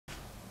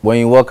when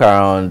you walk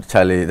around,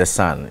 Charlie, the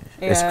sun,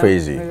 it's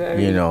crazy.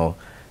 Very. You know,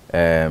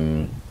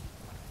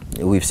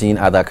 we've seen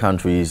other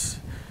countries.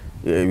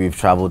 We've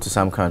traveled to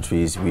some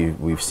countries.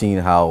 We've seen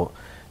how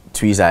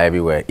trees are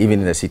everywhere, even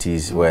in the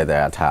cities where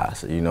there are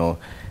towers. You know,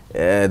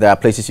 there are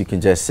places you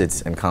can just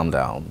sit and calm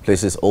down.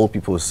 Places old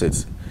people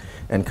sit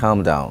and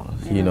calm down.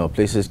 Yeah. You know,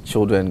 places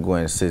children go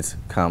and sit,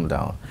 calm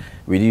down.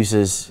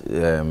 Reduces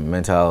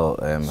mental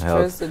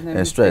health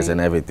and stress and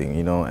everything.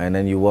 You know, and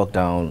then you walk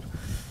down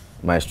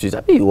my streets.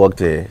 I mean, you walk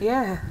there.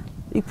 Yeah.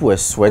 People were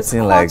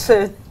sweating like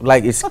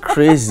it's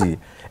crazy.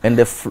 And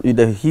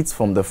the heat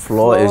from the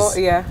floor is,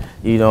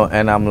 you know,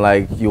 and I'm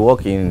like, you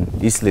walk in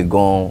East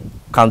Legon,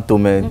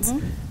 Cantonment,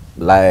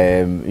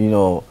 like, you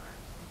know,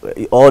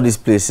 all these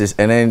places,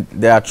 and then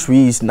there are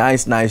trees,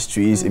 nice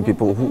trees, and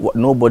people who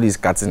nobody's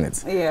cutting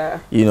it. Yeah.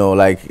 You know,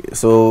 like,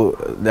 so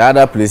the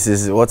other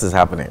places, what is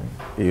happening?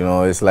 You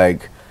know, it's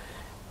like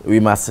we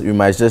might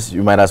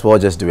as well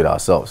just do it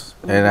ourselves.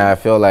 And I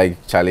feel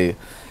like, Charlie,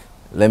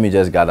 let me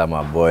just gather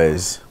my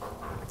boys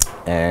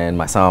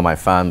and some of my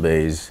fan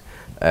base,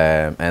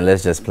 and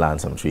let's just plant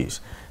some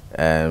trees.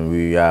 And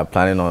we are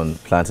planning on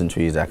planting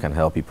trees that can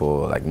help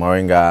people, like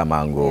moringa,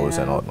 mangoes,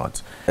 and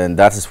whatnot. And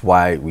that is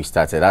why we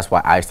started. That's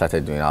why I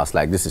started doing it. I was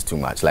like, this is too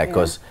much. Like,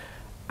 because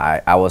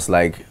I was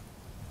like,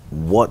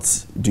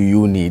 what do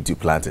you need to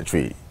plant a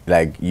tree?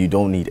 Like, you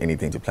don't need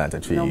anything to plant a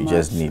tree.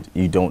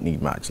 You don't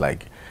need much.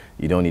 Like,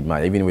 you don't need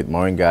much. Even with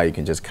moringa, you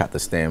can just cut the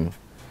stem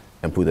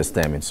and put the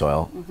stem in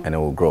soil, and it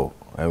will grow.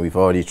 And we've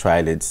already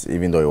tried it,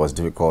 even though it was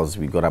difficult.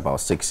 We got about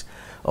 6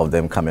 of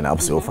them coming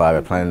up so far.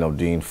 We're planning on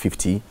doing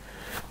 50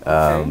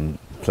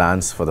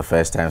 plants for the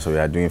first time. So we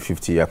are doing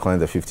 50, we are calling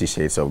the 50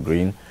 shades of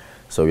green.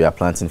 So we are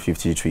planting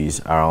 50 trees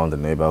around the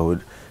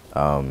neighborhood.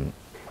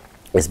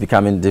 It's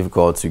becoming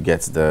difficult to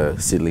get the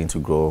seedling to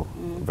grow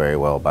very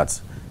well, but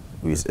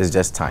it's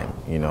just time,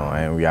 you know,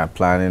 and we are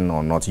planning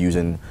on not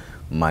using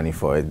money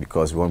for it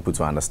because we want people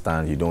to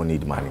understand you don't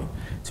need money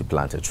to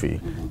plant a tree.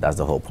 That's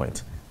the whole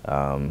point.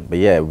 But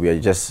yeah,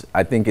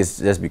 I think it's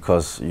just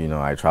because, you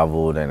know, I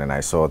traveled and then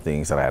I saw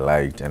things that I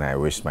liked and I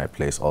wish my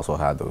place also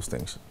had those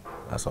things.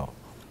 That's all.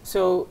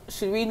 So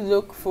should we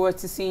look forward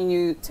to seeing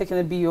you taking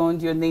it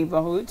beyond your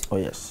neighborhood? Oh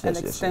yes, and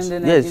yes,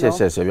 extending yes. it,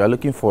 Yes. We are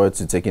looking forward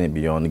to taking it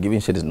beyond. Giving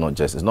Shade is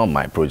it's not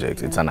my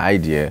project. It's an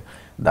idea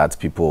that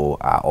people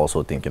are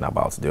also thinking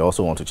about. They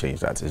also want to change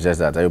that. It's just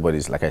that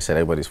everybody's, like I said,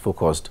 everybody's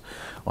focused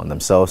on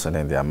themselves and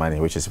then their money,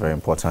 which is very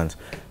important.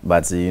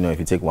 But you know, if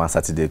you take one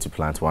Saturday to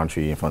plant 1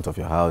 tree in front of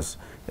your house,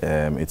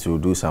 it will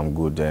do some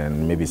good,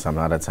 and maybe some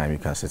other time you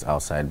can sit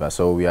outside. But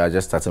so we are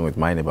just starting with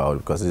my neighborhood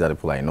because these are the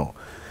people I know.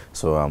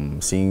 So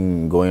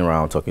I'm going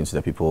around talking to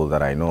the people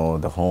that I know,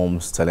 the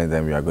homes, telling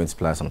them we are going to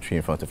plant some tree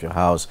in front of your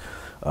house.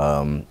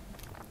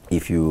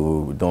 If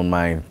you don't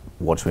mind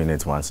watering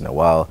it once in a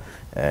while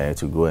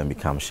to grow and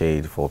become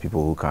shade for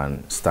people who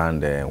can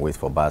stand there and wait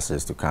for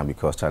buses to come,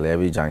 because Charlie,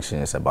 every junction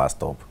is a bus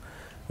stop.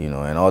 You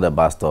know, and all the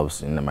bus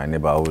stops in my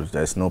neighborhood,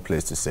 there's no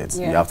place to sit.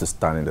 You have to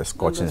stand in the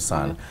scorching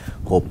sun,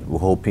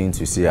 hoping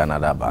to see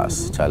another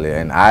bus, Charlie.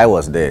 And I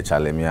was there,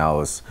 Charlie.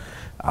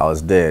 I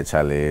was there,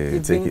 Charlie.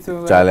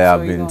 Charlie,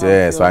 I've been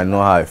there, so I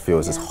know how it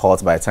feels. It's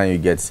hot. By the time you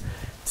get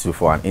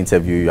for an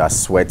interview, you are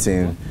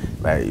sweating,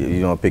 like,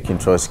 you know, picking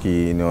Trotsky,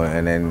 you know.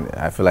 And then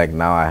I feel like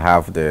now I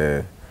have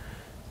the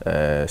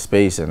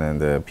space and then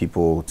the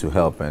people to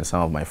help. And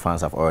some of my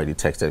fans have already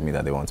texted me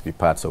that they want to be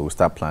part. So we'll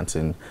start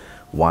planting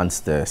once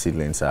the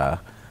seedlings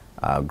are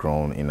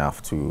grown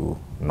enough to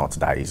not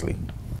die easily.